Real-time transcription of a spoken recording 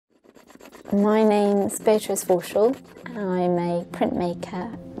My name's Beatrice Forshall and I'm a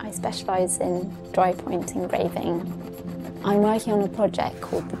printmaker. I specialise in dry point engraving. I'm working on a project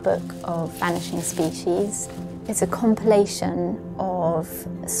called the Book of Vanishing Species. It's a compilation of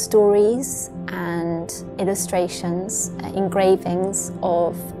stories and illustrations, engravings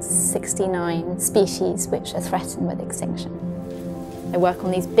of 69 species which are threatened with extinction. I work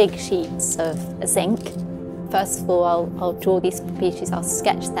on these big sheets of zinc. First of all, I'll draw these species, I'll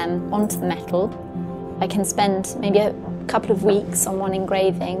sketch them onto the metal. I can spend maybe a couple of weeks on one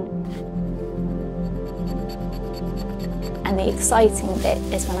engraving. And the exciting bit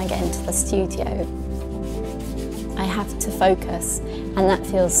is when I get into the studio. I have to focus, and that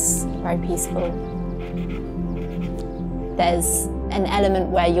feels very peaceful. There's an element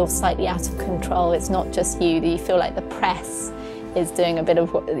where you're slightly out of control. It's not just you, you feel like the press is doing a bit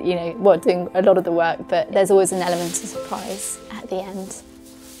of, doing a lot of the work, but there's always an element of surprise at the end.